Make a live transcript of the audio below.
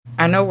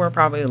I know we're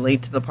probably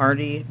late to the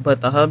party,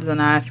 but the Hubs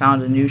and I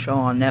found a new show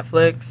on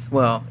Netflix.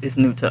 Well, it's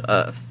new to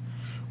us.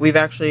 We've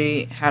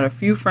actually had a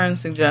few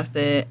friends suggest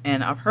it,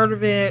 and I've heard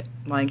of it,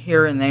 like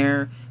here and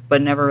there,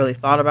 but never really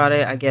thought about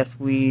it. I guess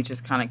we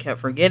just kind of kept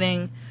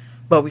forgetting.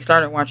 But we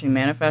started watching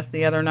Manifest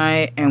the other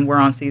night, and we're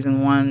on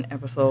season 1,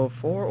 episode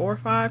 4 or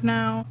 5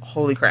 now.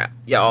 Holy crap,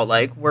 y'all,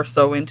 like, we're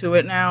so into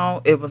it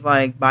now. It was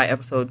like by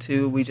episode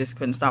 2, we just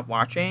couldn't stop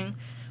watching.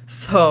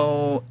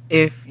 So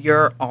if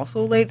you're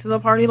also late to the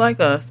party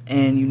like us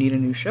and you need a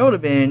new show to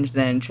binge,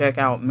 then check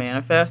out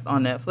Manifest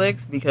on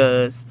Netflix,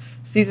 because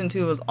season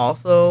 2 is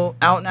also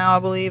out now, I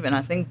believe. And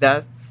I think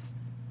that's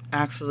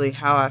actually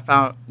how I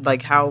found,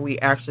 like, how we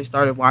actually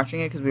started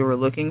watching it, because we were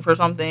looking for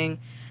something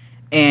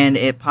and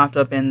it popped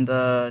up in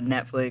the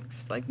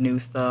Netflix, like, new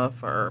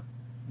stuff or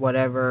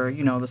whatever,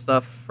 you know, the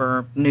stuff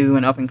for new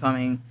and up and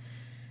coming.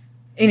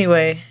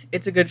 Anyway,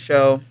 it's a good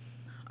show.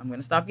 I'm going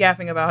to stop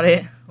yapping about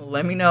it.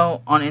 Let me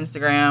know on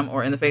Instagram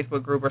or in the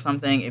Facebook group or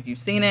something if you've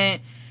seen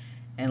it.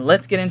 And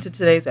let's get into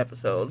today's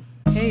episode.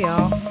 Hey,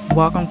 y'all.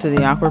 Welcome to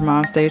the Awkward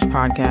Mom Stage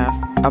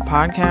Podcast, a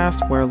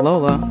podcast where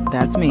Lola,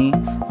 that's me,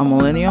 a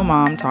millennial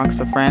mom, talks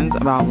to friends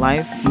about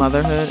life,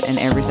 motherhood, and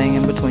everything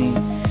in between.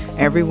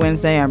 Every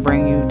Wednesday, I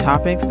bring you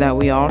topics that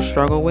we all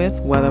struggle with,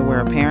 whether we're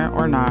a parent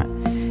or not.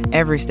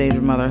 Every stage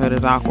of motherhood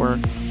is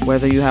awkward.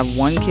 Whether you have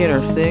 1 kid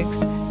or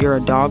 6, you're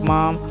a dog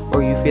mom,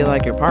 or you feel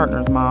like your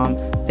partner's mom,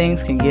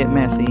 things can get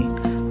messy.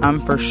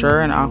 I'm for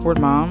sure an awkward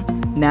mom,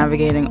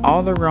 navigating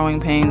all the growing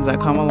pains that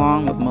come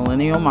along with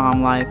millennial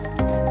mom life.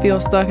 Feel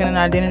stuck in an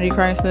identity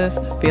crisis?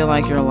 Feel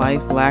like your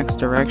life lacks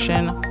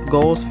direction?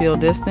 Goals feel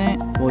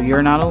distant? Well,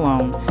 you're not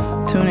alone.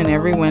 Tune in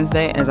every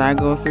Wednesday as I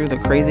go through the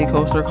crazy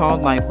coaster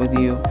called life with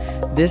you.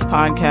 This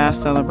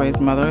podcast celebrates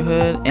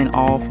motherhood in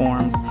all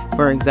forms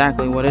for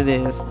exactly what it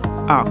is,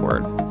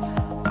 awkward.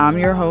 I'm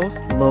your host,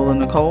 Lola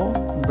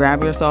Nicole.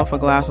 Grab yourself a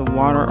glass of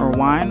water or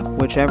wine,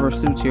 whichever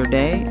suits your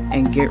day,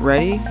 and get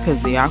ready,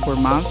 because the Awkward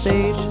Mom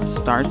Stage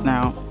starts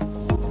now.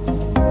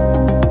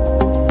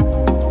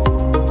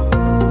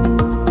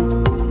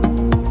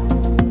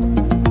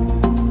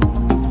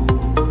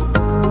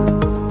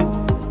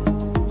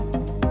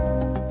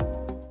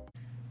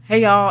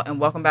 Hey y'all, and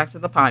welcome back to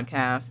the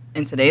podcast.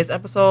 In today's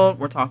episode,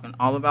 we're talking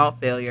all about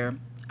failure.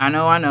 I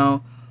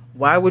know.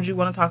 Why would you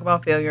want to talk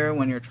about failure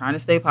when you're trying to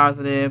stay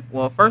positive?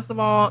 Well, first of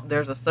all,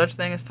 there's a such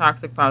thing as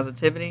toxic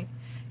positivity.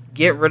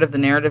 Get rid of the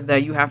narrative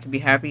that you have to be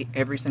happy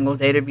every single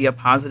day to be a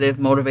positive,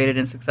 motivated,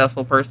 and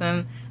successful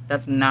person.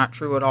 That's not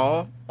true at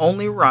all.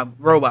 Only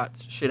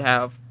robots should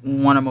have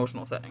one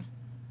emotional setting.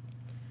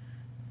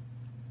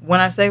 When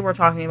I say we're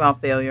talking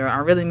about failure, I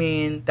really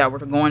mean that we're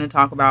going to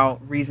talk about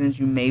reasons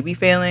you may be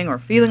failing or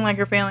feeling like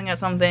you're failing at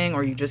something,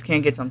 or you just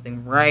can't get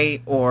something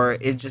right, or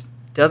it just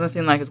doesn't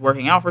seem like it's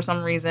working out for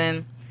some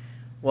reason.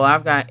 Well,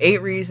 I've got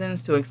 8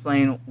 reasons to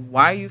explain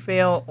why you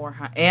fail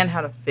and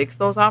how to fix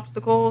those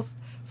obstacles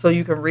so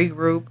you can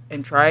regroup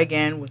and try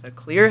again with a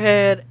clear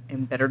head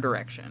and better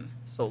direction.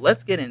 So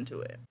let's get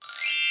into it.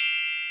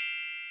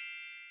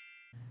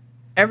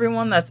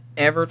 Everyone that's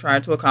ever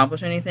tried to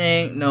accomplish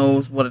anything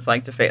knows what it's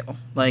like to fail.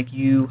 Like,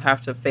 you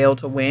have to fail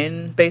to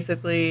win,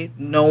 basically.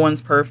 No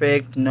one's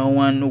perfect. No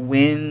one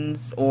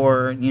wins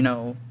or,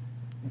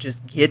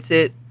 just gets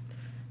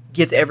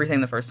everything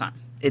the first time.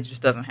 It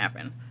just doesn't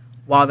happen.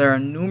 While there are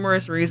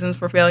numerous reasons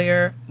for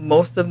failure,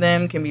 most of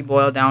them can be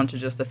boiled down to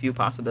just a few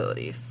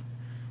possibilities.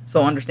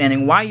 So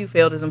understanding why you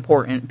failed is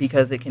important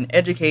because it can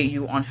educate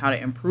you on how to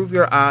improve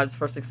your odds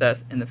for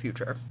success in the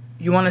future.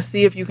 You want to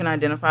see if you can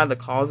identify the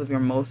cause of your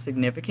most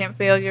significant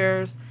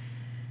failures.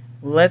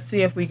 Let's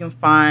see if we can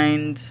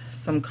find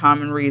some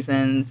common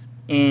reasons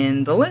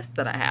in the list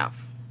that I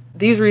have.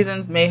 These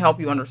reasons may help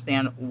you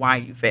understand why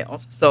you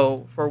failed.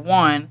 So for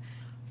one,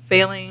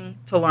 failing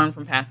to learn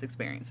from past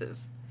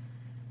experiences.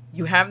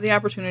 You have the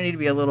opportunity to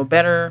be a little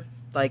better,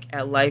 like,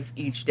 at life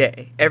each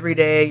day. Every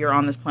day you're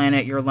on this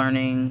planet, you're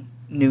learning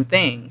new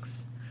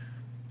things.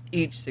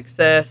 Each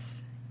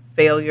success,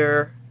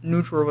 failure,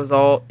 neutral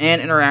result,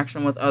 and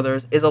interaction with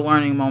others is a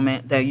learning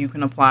moment that you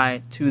can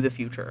apply to the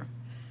future.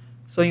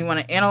 So you want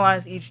to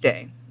analyze each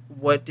day.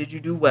 What did you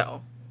do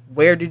well?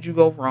 Where did you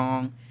go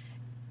wrong?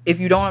 If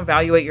you don't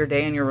evaluate your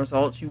day and your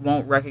results, you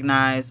won't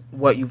recognize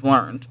what you've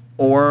learned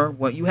or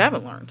what you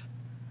haven't learned.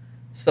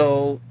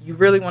 So you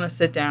really want to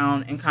sit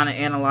down and kind of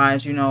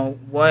analyze,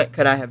 what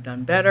could I have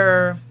done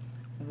better?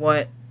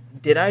 What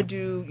did I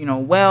do,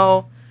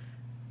 well?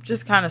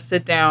 Just kind of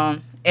sit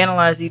down,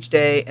 analyze each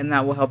day, and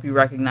that will help you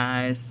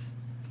recognize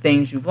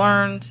things you've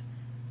learned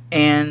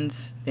and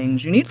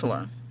things you need to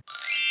learn.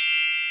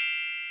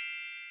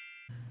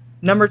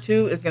 Number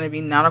 2 is going to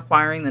be not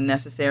acquiring the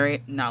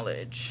necessary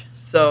knowledge.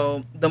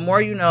 So the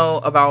more you know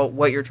about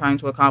what you're trying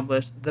to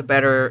accomplish, the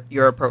better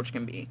your approach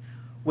can be.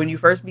 When you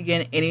first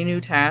begin any new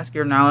task,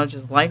 your knowledge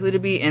is likely to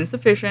be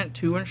insufficient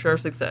to ensure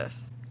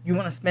success. You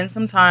want to spend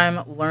some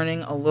time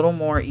learning a little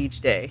more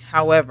each day.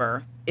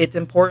 However, it's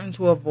important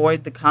to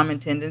avoid the common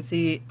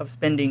tendency of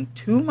spending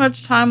too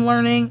much time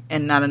learning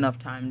and not enough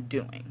time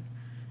doing.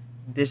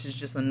 This is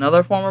just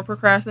another form of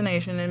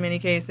procrastination in many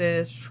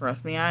cases.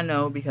 Trust me, I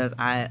know, because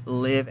I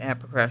live at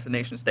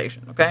procrastination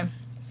station, okay?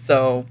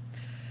 So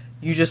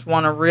you just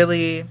want to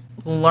really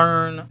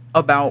learn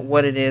about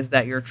what it is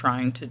that you're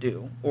trying to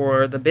do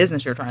or the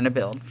business you're trying to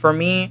build. For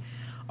me,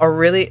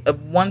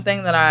 one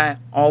thing that I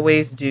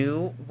always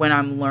do when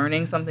I'm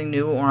learning something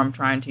new or I'm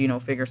trying to,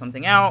 figure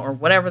something out or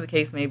whatever the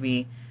case may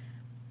be,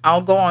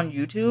 I'll go on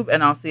YouTube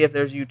and I'll see if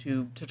there's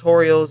YouTube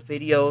tutorials,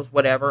 videos,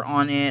 whatever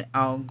on it.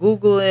 I'll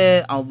Google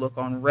it. I'll look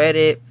on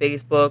Reddit,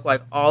 Facebook,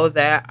 like all of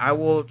that. I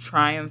will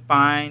try and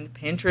find,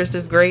 Pinterest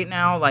is great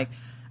now. Like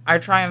I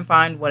try and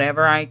find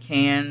whatever I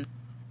can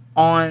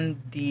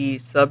on the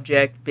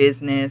subject,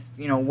 business,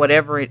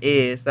 whatever it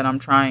is that I'm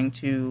trying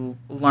to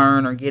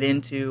learn or get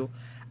into.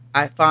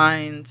 I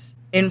find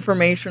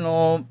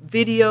informational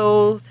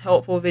videos,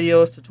 helpful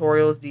videos,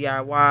 tutorials,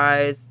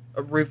 DIYs,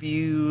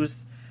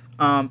 reviews,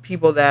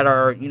 people that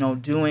are,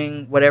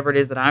 doing whatever it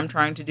is that I'm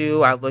trying to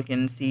do. I look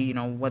and see,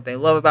 what they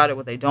love about it,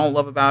 what they don't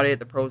love about it,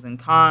 the pros and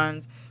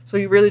cons. So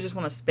you really just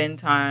want to spend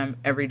time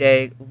every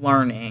day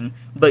learning,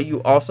 but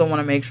you also want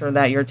to make sure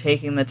that you're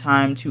taking the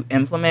time to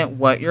implement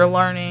what you're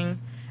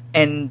learning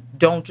and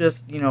don't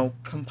just,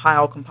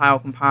 compile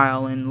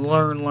and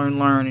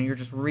learn, and you're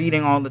just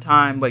reading all the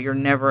time, but you're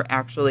never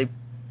actually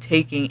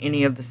taking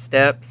any of the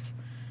steps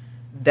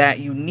that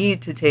you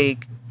need to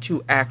take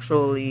to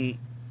actually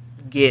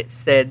get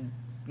said,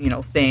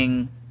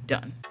 thing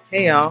done.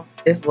 Hey y'all,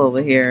 it's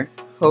Lola here,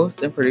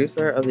 host and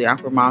producer of the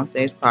Awkward Mom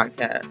Stage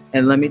podcast.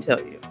 And let me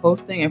tell you,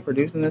 hosting and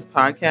producing this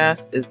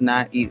podcast is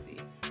not easy.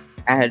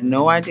 I had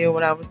no idea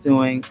what I was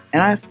doing,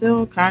 and I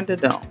still kind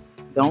of don't.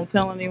 Don't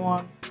tell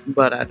anyone,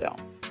 but I don't.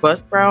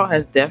 Buzzsprout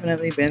has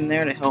definitely been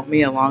there to help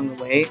me along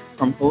the way,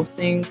 from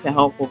hosting to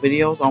helpful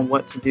videos on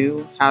what to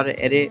do, how to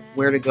edit,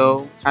 where to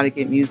go, how to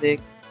get music,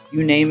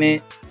 you name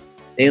it,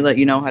 they let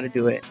you know how to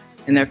do it.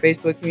 And their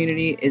Facebook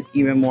community is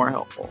even more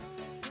helpful.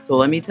 So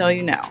let me tell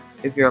you now,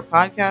 if you're a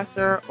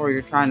podcaster or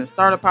you're trying to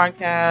start a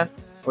podcast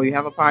or you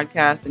have a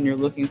podcast and you're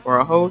looking for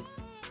a host,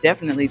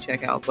 definitely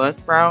check out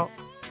Buzzsprout.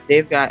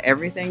 They've got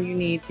everything you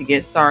need to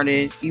get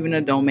started, even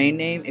a domain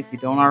name if you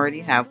don't already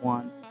have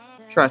one.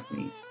 Trust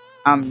me,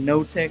 I'm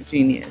no tech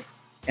genius,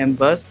 and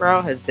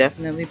Buzzsprout has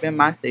definitely been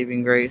my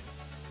saving grace.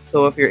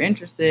 So if you're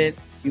interested,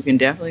 you can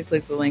definitely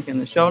click the link in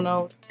the show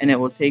notes and it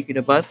will take you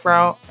to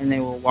Buzzsprout, and they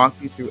will walk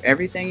you through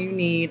everything you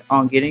need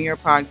on getting your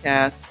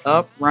podcast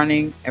up,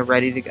 running, and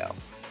ready to go.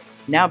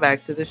 Now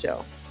back to the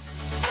show.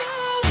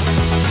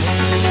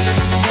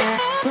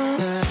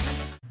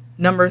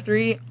 Number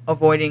 3,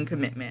 avoiding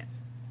commitment.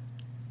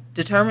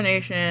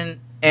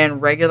 Determination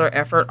and regular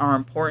effort are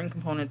important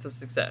components of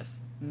success.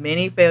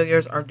 Many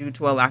failures are due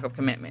to a lack of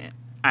commitment.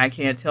 I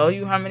can't tell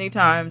you how many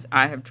times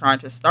I have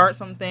tried to start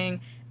something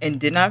and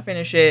did not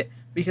finish it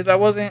because I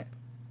wasn't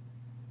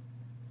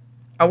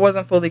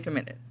fully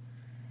committed.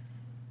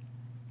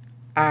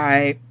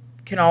 I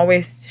can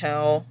always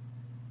tell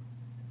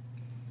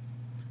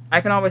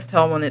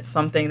when it's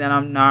something that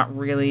I'm not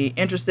really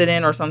interested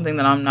in or something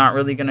that I'm not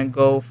really going to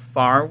go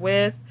far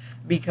with,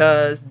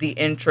 because the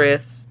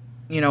interest,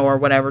 or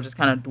whatever just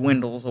kind of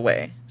dwindles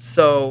away.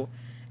 So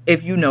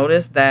if you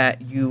notice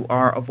that you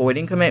are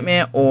avoiding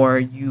commitment or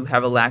you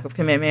have a lack of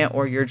commitment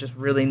or you're just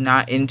really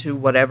not into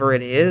whatever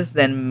it is,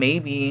 then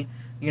maybe,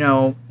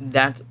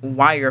 that's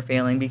why you're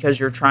failing, because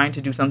you're trying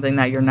to do something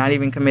that you're not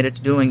even committed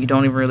to doing. You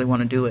don't even really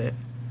want to do it.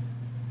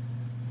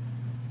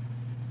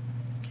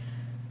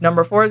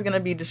 Number 4 is going to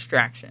be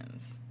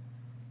distractions.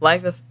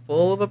 Life is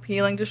full of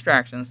appealing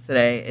distractions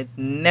today. It's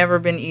never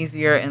been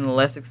easier and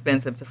less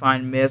expensive to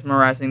find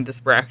mesmerizing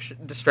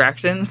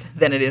distractions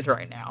than it is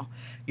right now.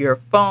 Your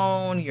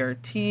phone, your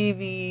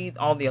TV,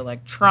 all the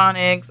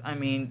electronics. I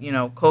mean,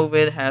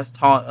 COVID has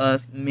taught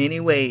us many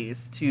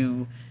ways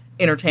to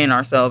entertain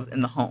ourselves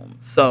in the home.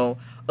 So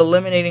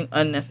eliminating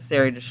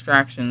unnecessary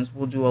distractions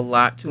will do a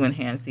lot to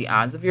enhance the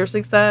odds of your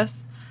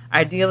success.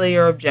 Ideally,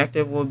 your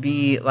objective will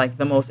be like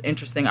the most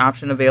interesting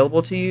option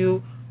available to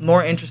you,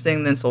 more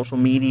interesting than social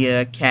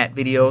media, cat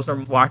videos, or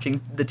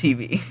watching the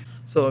TV.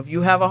 So if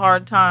you have a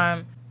hard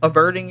time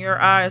averting your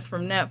eyes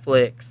from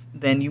Netflix,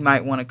 then you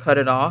might want to cut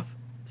it off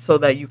so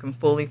that you can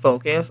fully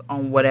focus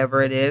on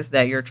whatever it is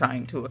that you're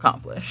trying to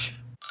accomplish.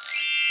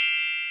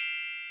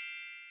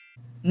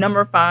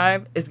 Number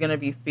 5 is going to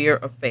be fear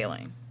of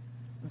failing.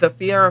 The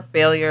fear of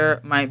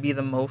failure might be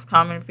the most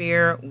common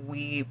fear.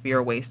 We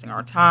fear wasting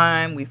our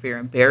time. We fear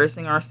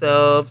embarrassing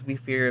ourselves. We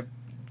fear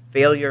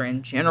failure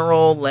in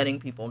general, letting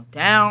people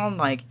down.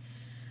 Like,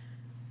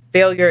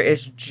 failure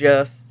is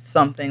just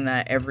something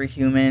that every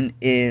human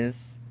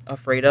is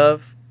afraid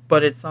of,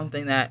 but it's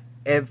something that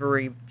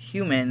every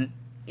human,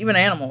 even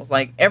animals,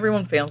 like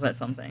everyone fails at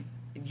something.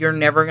 You're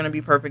never going to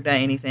be perfect at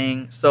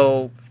anything.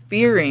 So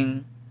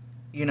fearing,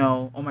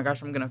 oh my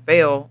gosh, I'm going to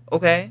fail.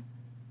 Okay.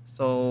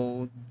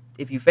 So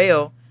if you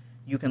fail,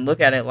 you can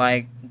look at it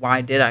like,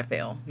 why did I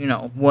fail?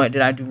 What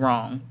did I do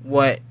wrong?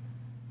 What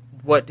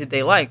did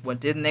they like? What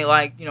didn't they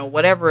like?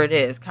 Whatever it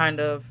is, kind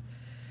of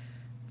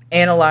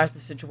analyze the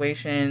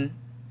situation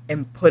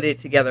and put it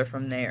together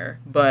from there.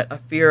 But a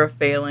fear of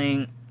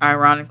failing,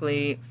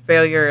 Ironically,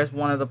 failure is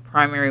one of the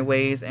primary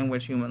ways in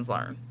which humans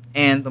learn.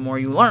 And the more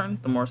you learn,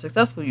 the more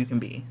successful you can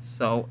be.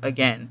 So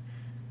again,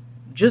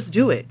 just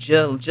do it.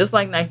 Just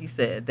like Nike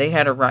said, they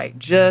had it right.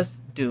 Just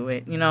do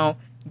it.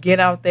 Get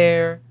out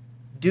there,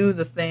 do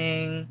the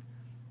thing,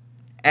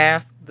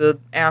 ask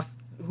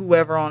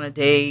whoever on a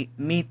date,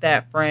 meet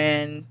that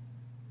friend,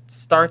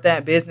 start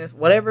that business,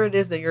 whatever it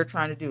is that you're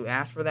trying to do.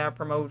 Ask for that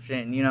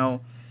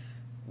promotion,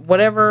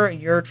 whatever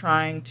you're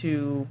trying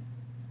to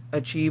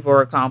achieve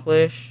or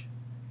accomplish,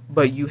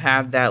 but you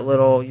have that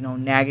little,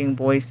 nagging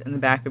voice in the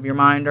back of your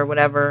mind or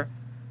whatever.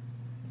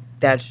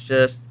 That's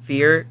just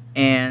fear.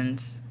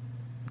 And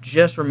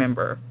just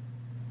remember,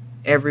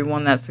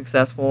 everyone that's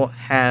successful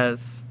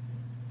has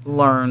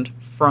learned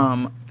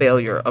from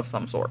failure of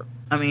some sort.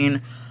 I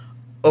mean,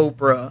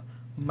 Oprah,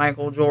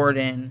 Michael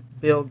Jordan,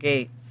 Bill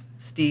Gates,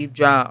 Steve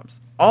Jobs,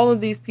 all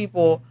of these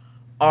people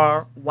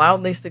are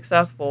wildly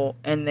successful,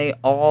 and they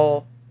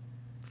all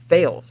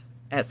failed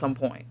at some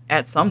point.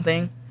 At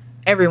something,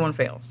 everyone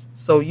fails.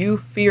 So you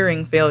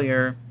fearing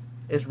failure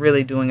is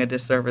really doing a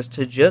disservice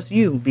to just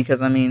you, because,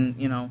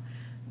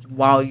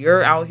 while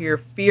you're out here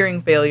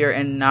fearing failure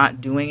and not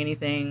doing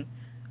anything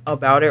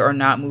about it or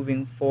not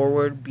moving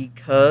forward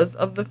because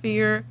of the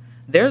fear,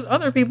 there's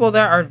other people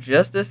that are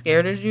just as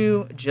scared as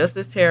you, just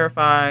as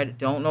terrified,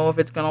 don't know if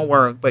it's going to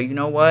work. But you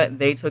know what?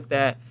 They took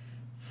that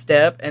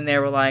step and they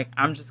were like,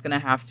 I'm just going to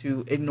have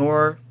to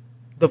ignore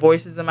the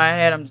voices in my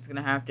head. I'm just going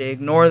to have to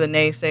ignore the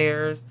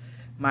naysayers.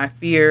 My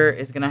fear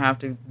is going to have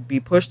to be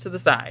pushed to the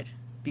side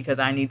because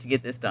I need to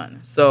get this done.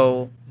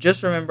 So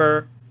just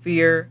remember,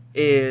 fear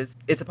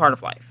it's a part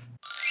of life.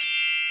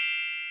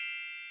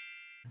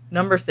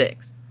 Number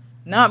 6,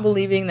 not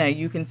believing that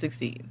you can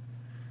succeed.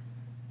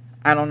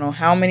 I don't know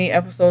how many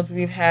episodes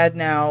we've had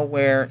now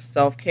where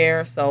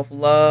self-care,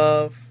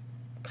 self-love,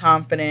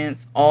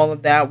 confidence, all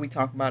of that, we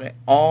talk about it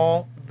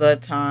all the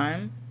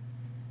time.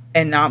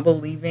 And not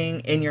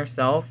believing in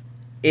yourself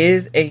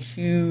is a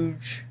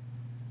huge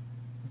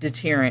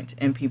deterrent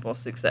in people's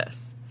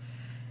success.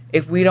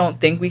 If we don't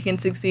think we can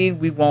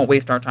succeed, we won't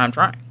waste our time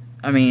trying.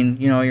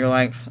 You're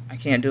like, I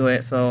can't do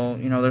it, so,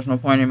 there's no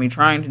point in me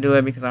trying to do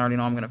it because I already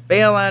know I'm going to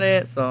fail at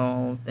it,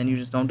 so then you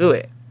just don't do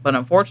it. But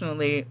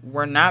unfortunately,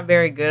 we're not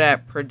very good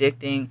at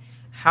predicting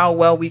how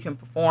well we can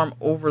perform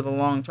over the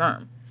long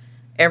term.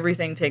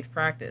 Everything takes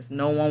practice.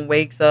 No one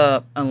wakes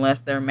up unless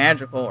they're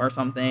magical or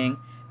something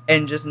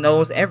and just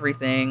knows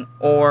everything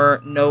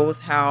or knows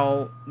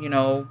how,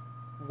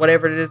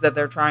 whatever it is that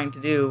they're trying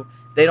to do.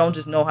 They don't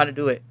just know how to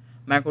do it.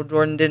 Michael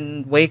Jordan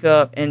didn't wake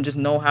up and just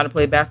know how to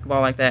play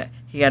basketball like that.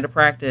 He had to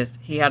practice.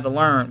 He had to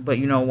learn. But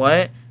you know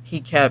what? He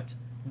kept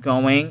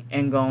going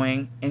and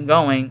going and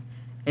going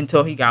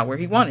until he got where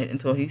he wanted,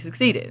 until he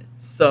succeeded.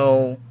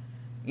 So,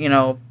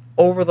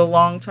 over the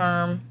long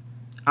term,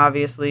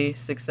 obviously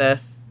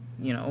success,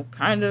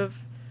 kind of,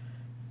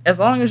 as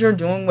long as you're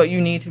doing what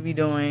you need to be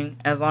doing,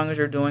 as long as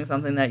you're doing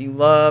something that you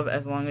love,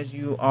 as long as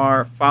you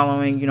are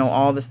following,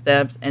 all the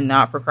steps and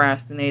not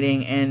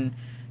procrastinating and,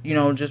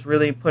 just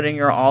really putting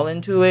your all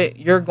into it,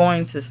 you're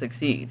going to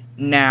succeed.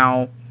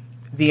 Now,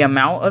 the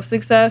amount of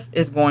success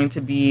is going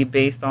to be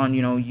based on,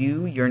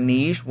 your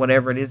niche,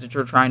 whatever it is that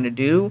you're trying to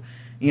do.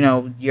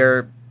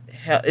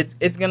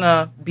 It's going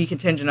to be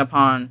contingent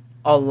upon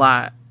a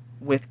lot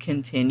with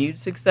continued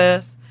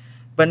success.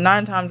 But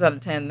 9 times out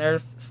of 10,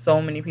 there's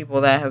so many people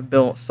that have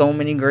built so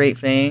many great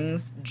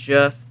things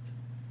just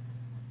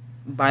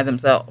by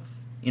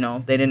themselves.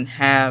 They didn't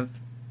have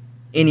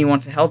anyone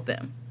to help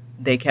them.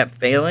 They kept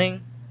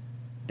failing.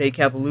 They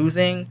kept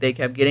losing. They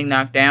kept getting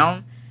knocked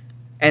down.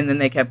 And then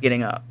they kept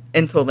getting up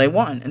until they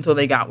won, until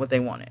they got what they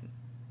wanted.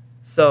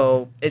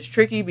 So it's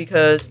tricky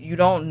because you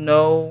don't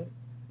know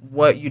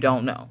what you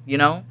don't know,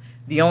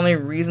 The only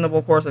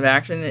reasonable course of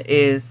action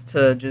is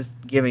to just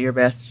give it your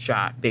best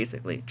shot,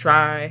 basically.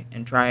 Try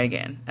and try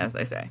again, as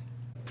they say.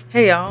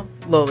 Hey y'all,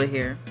 Lola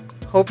here.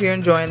 Hope you're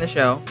enjoying the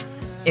show.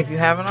 If you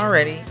haven't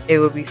already, it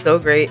would be so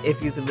great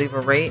if you could leave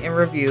a rate and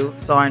review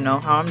so I know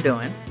how I'm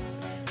doing.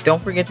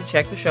 Don't forget to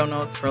check the show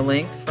notes for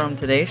links from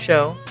today's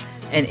show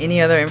and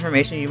any other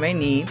information you may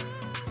need.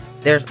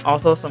 There's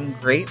also some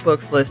great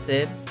books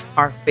listed,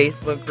 our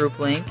Facebook group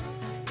link,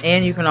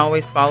 and you can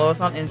always follow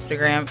us on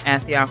Instagram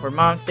at The Awkward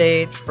Mom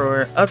Stage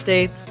for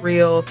updates,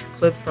 reels,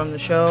 clips from the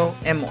show,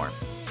 and more.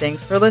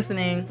 Thanks for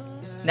listening.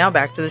 Now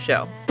back to the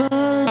show.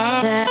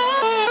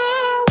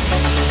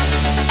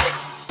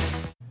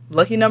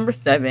 Lucky number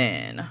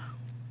 7.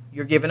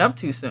 You're giving up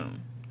too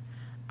soon.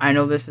 I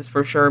know this is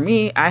for sure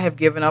me. I have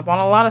given up on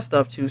a lot of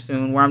stuff too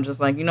soon where I'm just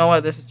like, you know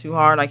what, this is too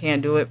hard. I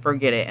can't do it.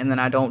 Forget it. And then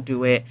I don't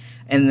do it.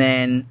 And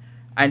then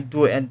I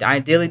do it and I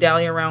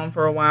dilly-dally around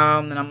for a while.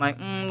 And then I'm like,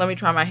 let me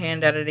try my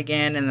hand at it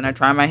again. And then I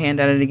try my hand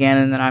at it again.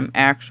 And then I'm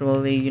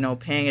actually,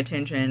 paying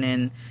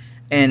attention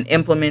and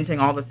implementing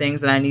all the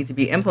things that I need to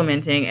be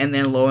implementing. And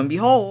then lo and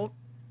behold,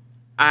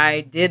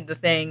 I did the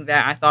thing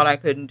that I thought I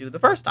couldn't do the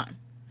first time,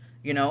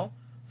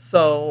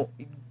 So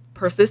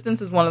persistence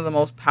is one of the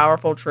most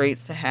powerful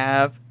traits to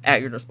have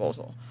at your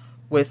disposal.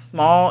 With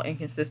small and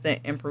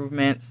consistent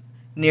improvements,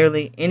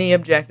 nearly any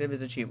objective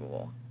is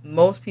achievable.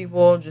 Most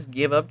people just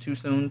give up too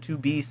soon to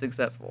be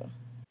successful.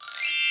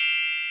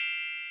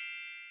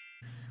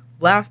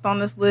 Last on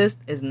this list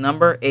is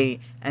number 8,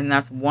 and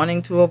that's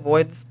wanting to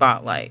avoid the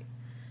spotlight.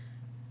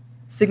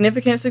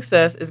 Significant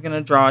success is going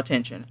to draw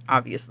attention,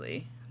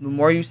 obviously. The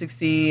more you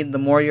succeed, the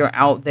more you're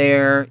out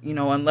there,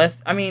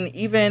 unless,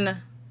 even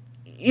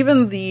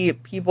the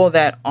people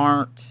that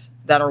are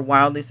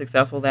wildly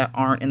successful that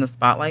aren't in the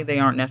spotlight, they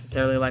aren't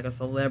necessarily like a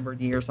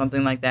celebrity or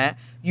something like that.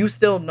 You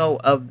still know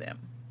of them,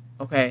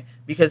 okay?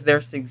 Because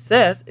their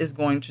success is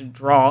going to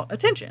draw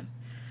attention.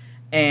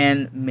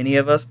 And many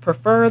of us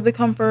prefer the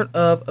comfort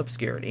of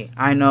obscurity.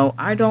 I know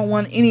I don't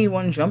want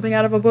anyone jumping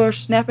out of a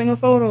bush, snapping a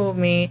photo of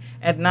me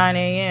at 9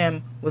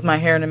 a.m. with my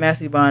hair in a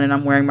messy bun and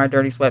I'm wearing my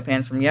dirty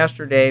sweatpants from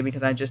yesterday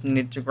because I just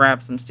needed to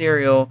grab some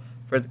cereal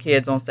for the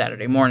kids on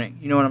Saturday morning.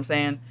 You know what I'm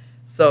saying?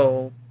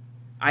 So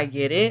I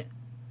get it,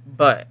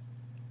 but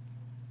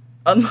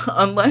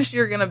unless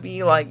you're going to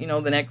be like,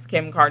 the next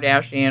Kim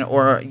Kardashian,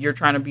 or you're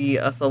trying to be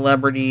a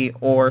celebrity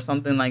or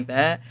something like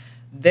that,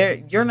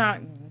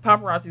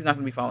 paparazzi's not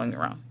going to be following you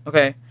around.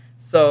 Okay.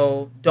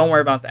 So don't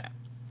worry about that.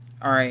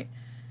 All right.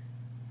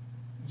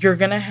 You're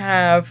going to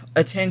have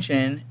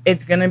attention.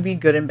 It's going to be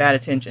good and bad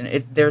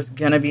attention. There's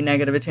going to be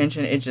negative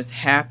attention. It just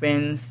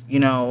happens.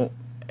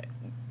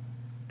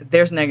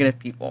 There's negative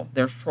people.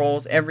 There's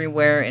trolls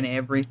everywhere and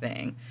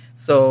everything.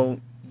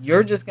 So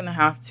you're just going to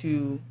have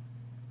to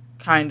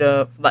kind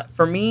of, like,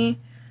 for me,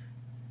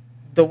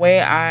 the way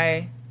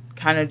I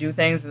kind of do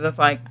things is, it's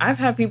like, I've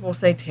had people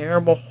say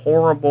terrible,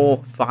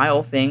 horrible,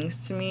 vile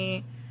things to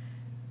me,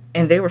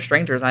 and they were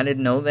strangers. I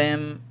didn't know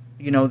them.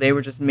 They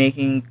were just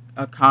making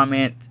a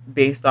comment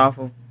based off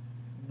of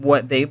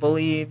what they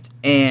believed,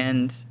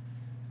 and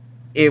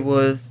it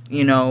was,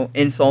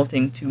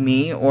 insulting to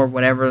me or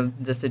whatever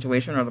the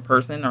situation or the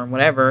person or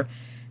whatever.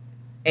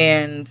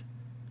 And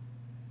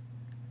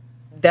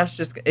that's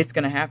just, it's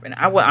going to happen.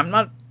 I'm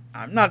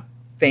not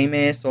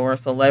famous or a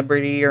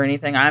celebrity or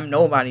anything. I'm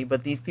nobody,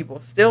 but these people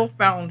still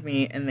found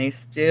me and they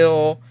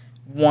still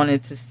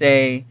wanted to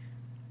say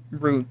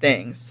rude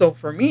things. So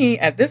for me,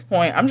 at this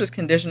point, I'm just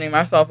conditioning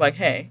myself like,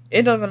 hey,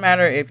 it doesn't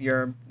matter if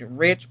you're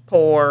rich,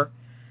 poor,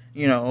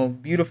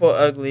 beautiful,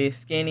 ugly,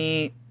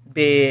 skinny,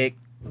 big,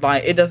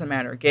 like, it doesn't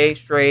matter. Gay,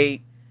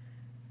 straight,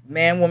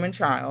 man, woman,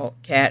 child,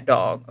 cat,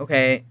 dog,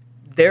 okay?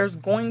 There's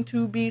going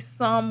to be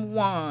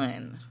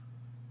someone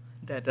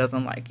that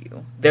doesn't like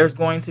you. There's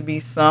going to be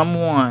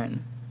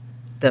someone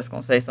that's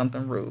going to say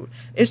something rude.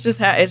 It's just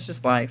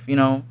life,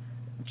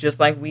 Just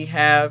like we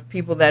have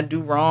people that do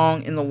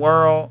wrong in the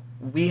world,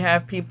 we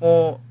have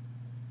people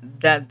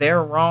that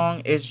they're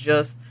wrong. It's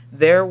just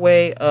their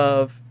way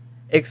of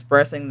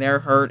expressing their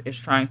hurt is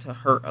trying to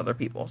hurt other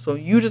people. So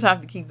you just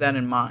have to keep that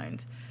in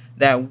mind,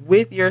 that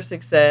with your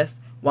success,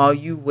 while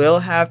you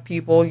will have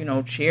people,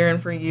 cheering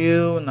for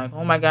you and like,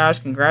 oh my gosh,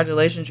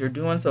 congratulations, you're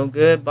doing so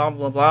good, blah,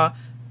 blah, blah.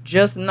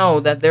 Just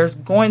know that there's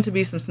going to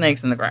be some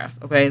snakes in the grass,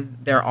 okay?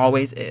 There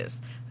always is.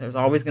 There's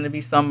always going to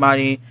be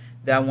somebody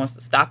that wants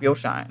to stop your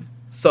shine.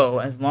 So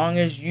as long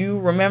as you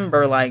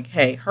remember, like,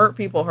 hey, hurt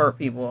people,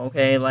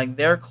 okay? Like,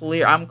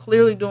 I'm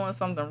clearly doing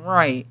something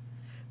right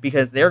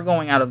because they're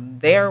going out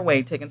of their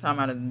way, taking time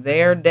out of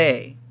their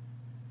day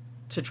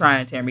to try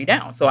and tear me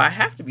down. So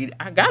I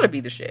gotta be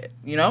the shit,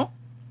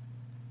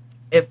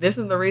 If this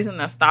is the reason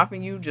that's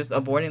stopping you, just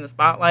avoiding the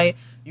spotlight,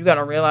 you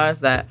gotta realize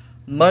that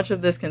much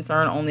of this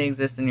concern only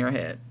exists in your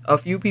head. A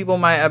few people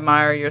might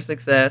admire your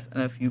success,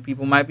 and a few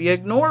people might be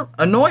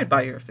annoyed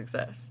by your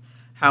success.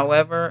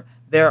 However,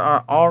 there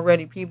are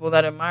already people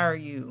that admire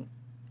you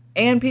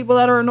and people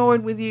that are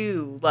annoyed with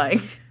you.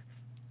 Like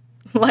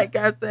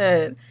I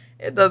said,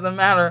 it doesn't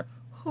matter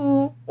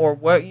who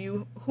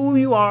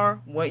you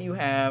are, what you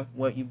have,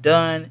 what you've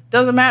done.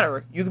 Doesn't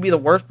matter. You could be the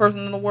worst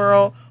person in the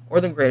world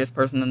or the greatest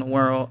person in the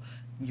world.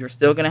 You're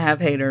still going to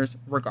have haters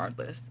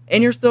regardless.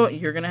 And you're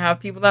going to have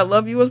people that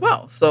love you as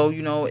well. So,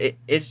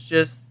 it's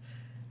just,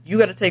 you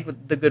got to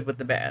take the good with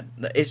the bad.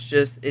 It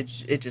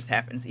just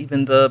happens.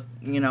 Even the,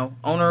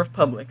 owner of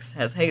Publix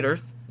has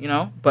haters,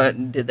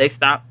 but did they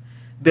stop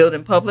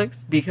building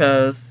Publix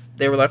because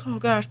they were like, oh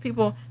gosh,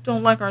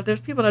 there's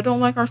people that don't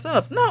like our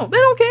subs. No, they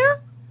don't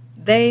care.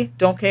 They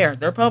don't care.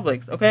 They're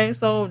Publix. Okay.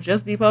 So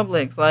just be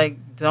Publix.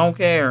 Like, don't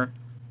care.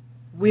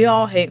 We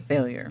all hate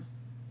failure,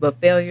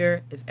 but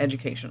failure is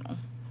educational.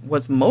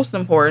 What's most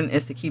important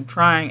is to keep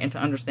trying and to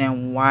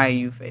understand why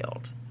you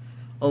failed.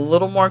 A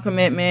little more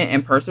commitment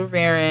and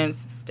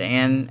perseverance,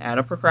 staying at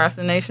a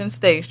procrastination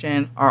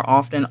station, are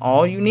often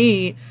all you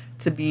need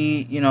to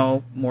be,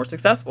 more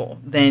successful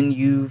than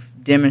you've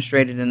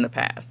demonstrated in the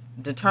past.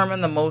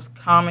 Determine the most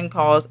common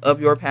cause of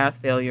your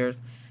past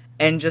failures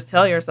and just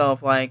tell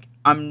yourself, like,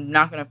 I'm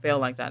not going to fail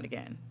like that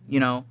again.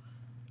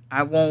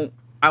 I won't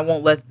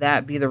let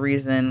that be the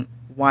reason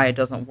why it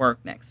doesn't work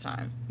next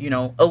time.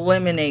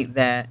 Eliminate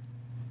that,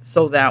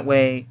 so that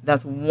way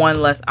that's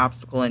one less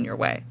obstacle in your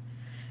way.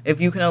 If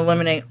you can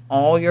eliminate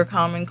all your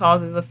common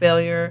causes of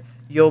failure,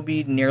 you'll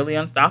be nearly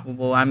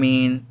unstoppable.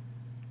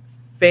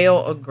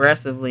 Fail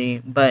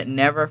aggressively, but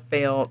never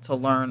fail to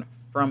learn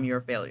from your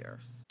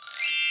failures.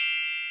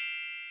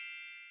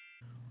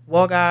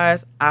 Well,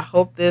 guys, I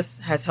hope this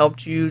has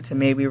helped you to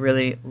maybe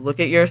really look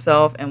at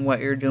yourself and what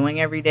you're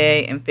doing every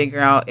day and figure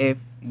out if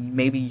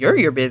maybe you're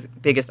your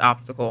biggest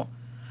obstacle.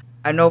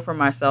 I know for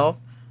myself,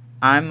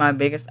 I'm my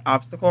biggest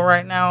obstacle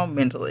right now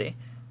mentally.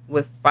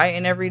 With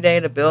fighting every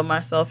day to build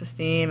my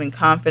self-esteem and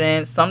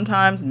confidence,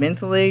 sometimes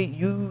mentally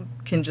you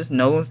can just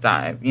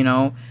nosedive,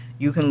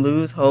 You can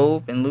lose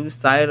hope and lose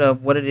sight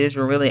of what it is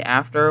you're really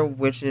after,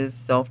 which is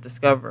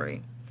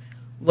self-discovery.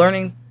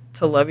 Learning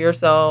to love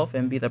yourself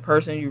and be the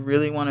person you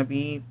really want to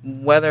be,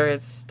 whether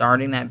it's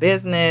starting that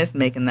business,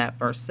 making that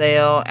first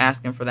sale,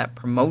 asking for that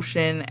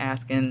promotion,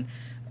 asking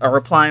or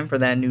applying for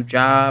that new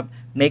job,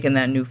 making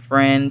that new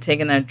friend,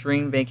 taking that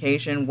dream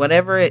vacation,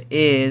 whatever it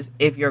is,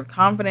 if you're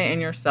confident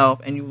in yourself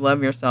and you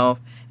love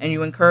yourself and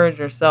you encourage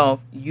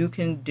yourself, you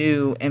can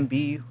do and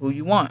be who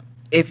you want.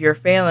 If you're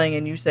failing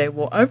and you say,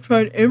 well, I've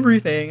tried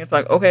everything, it's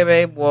like, okay,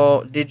 babe,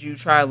 well, did you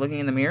try looking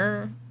in the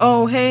mirror?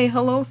 Oh, hey,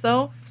 hello,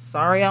 self.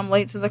 Sorry I'm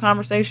late to the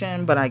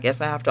conversation, but I guess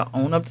I have to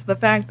own up to the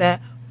fact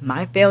that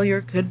my failure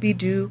could be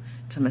due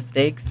to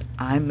mistakes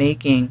I'm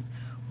making,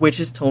 which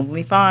is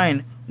totally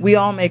fine. We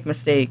all make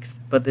mistakes,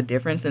 but the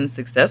difference in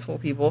successful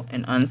people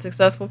and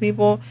unsuccessful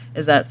people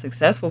is that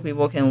successful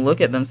people can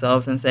look at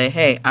themselves and say,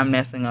 hey, I'm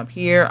messing up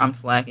here, I'm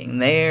slacking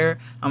there,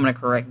 I'm going to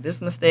correct this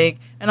mistake,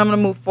 and I'm going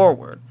to move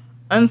forward.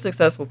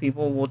 Unsuccessful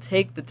people will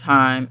take the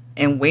time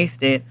and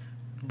waste it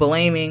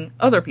blaming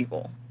other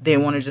people. They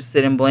want to just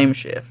sit and blame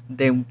shift.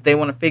 They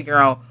want to figure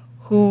out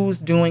who's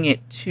doing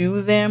it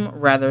to them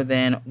rather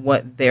than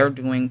what they're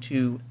doing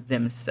to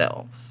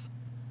themselves.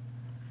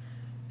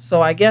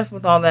 So I guess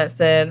with all that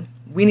said,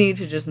 we need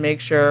to just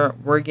make sure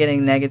we're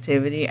getting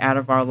negativity out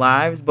of our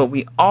lives, but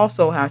we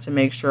also have to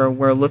make sure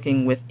we're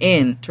looking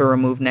within to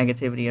remove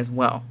negativity as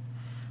well.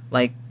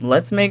 Like,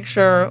 let's make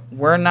sure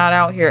we're not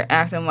out here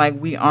acting like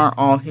we aren't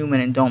all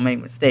human and don't make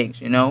mistakes,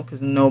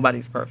 because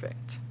nobody's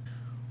perfect.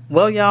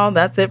 Well, y'all,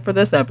 that's it for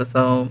this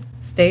episode.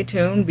 Stay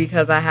tuned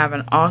because I have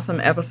an awesome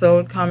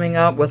episode coming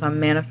up with a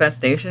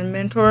manifestation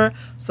mentor.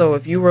 So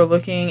if you were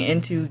looking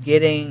into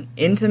getting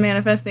into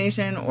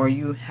manifestation or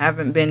you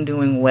haven't been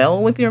doing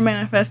well with your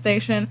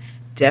manifestation,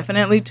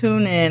 definitely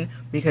tune in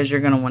because you're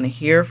going to want to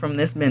hear from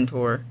this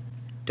mentor.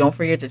 Don't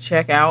forget to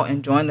check out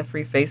and join the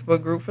free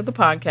Facebook group for the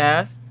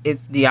podcast.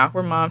 It's the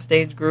Awkward Mom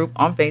Stage group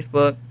on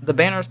Facebook. The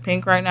banner's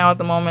pink right now at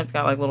the moment. It's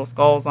got like little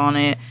skulls on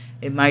it.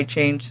 It might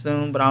change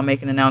soon, but I'll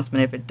make an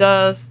announcement if it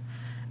does.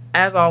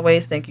 As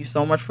always, thank you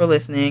so much for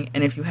listening.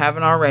 And if you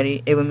haven't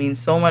already, it would mean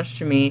so much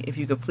to me if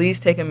you could please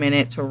take a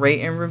minute to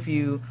rate and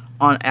review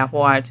on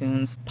Apple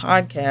iTunes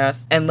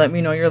podcast and let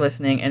me know you're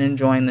listening and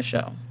enjoying the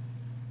show.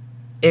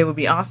 It would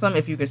be awesome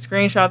if you could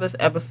screenshot this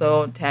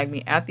episode, tag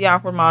me at the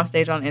Awkward Mom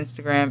Stage on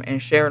Instagram,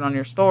 and share it on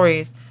your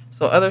stories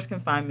so others can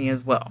find me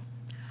as well.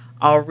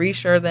 I'll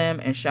reshare them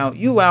and shout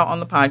you out on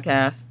the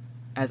podcast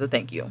as a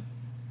thank you.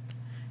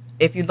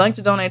 If you'd like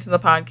to donate to the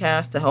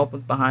podcast to help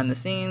with behind the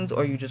scenes,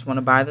 or you just want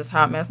to buy this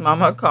hot mess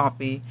mama a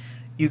coffee,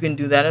 you can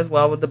do that as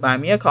well with the Buy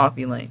Me a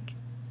Coffee link.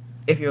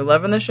 If you're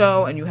loving the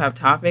show and you have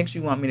topics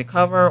you want me to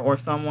cover or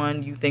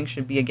someone you think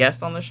should be a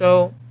guest on the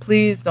show,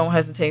 please don't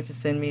hesitate to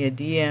send me a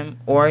DM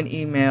or an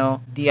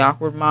email,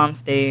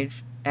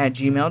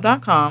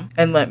 theawkwardmomstage@gmail.com,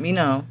 and let me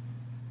know.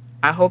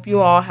 I hope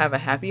you all have a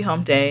happy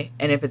hump day,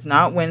 and if it's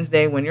not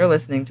Wednesday when you're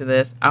listening to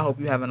this, I hope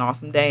you have an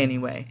awesome day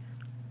anyway.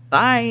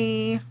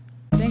 Bye!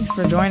 Thanks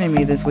for joining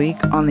me this week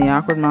on the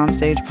Awkward Mom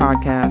Stage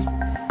podcast.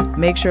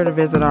 Make sure to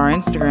visit our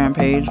Instagram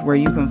page where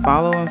you can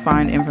follow and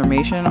find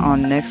information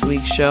on next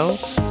week's show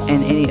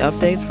and any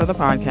updates for the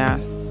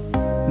podcast.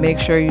 Make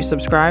sure you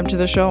subscribe to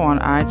the show on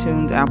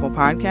iTunes, Apple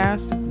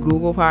Podcasts,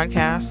 Google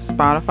Podcasts,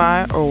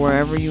 Spotify, or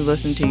wherever you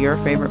listen to your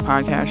favorite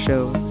podcast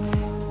shows.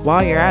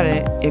 While you're at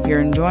it, if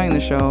you're enjoying the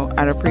show,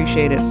 I'd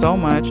appreciate it so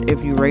much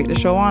if you rate the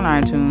show on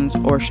iTunes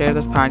or share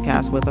this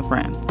podcast with a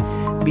friend.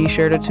 Be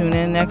sure to tune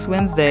in next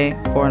Wednesday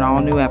for an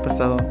all-new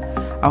episode.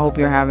 I hope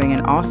you're having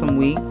an awesome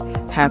week.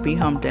 Happy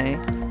hump day.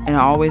 And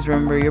always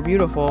remember you're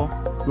beautiful.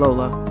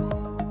 Lola.